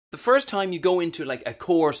The first time you go into like a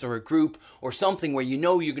course or a group or something where you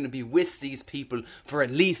know you're going to be with these people for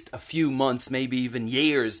at least a few months, maybe even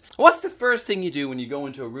years, what's the first thing you do when you go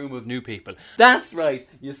into a room of new people? That's right,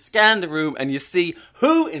 you scan the room and you see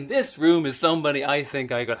who in this room is somebody I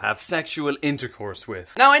think I could have sexual intercourse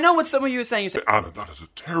with. Now I know what some of you are saying. Alan, that is a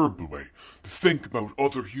terrible way to think about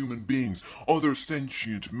other human beings, other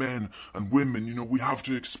sentient men and women. You know, we have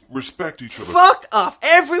to respect each other. Fuck off!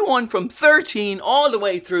 Everyone from 13 all the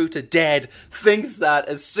way through to dead thinks that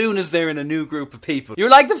as soon as they're in a new group of people. You're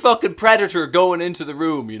like the fucking Predator going into the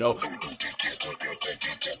room, you know.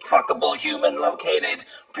 Fuckable human located.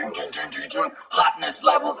 Hotness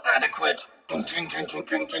levels adequate.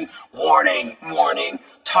 Warning, warning.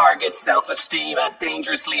 Target self-esteem at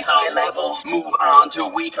dangerously high levels. Move on to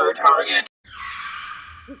weaker target.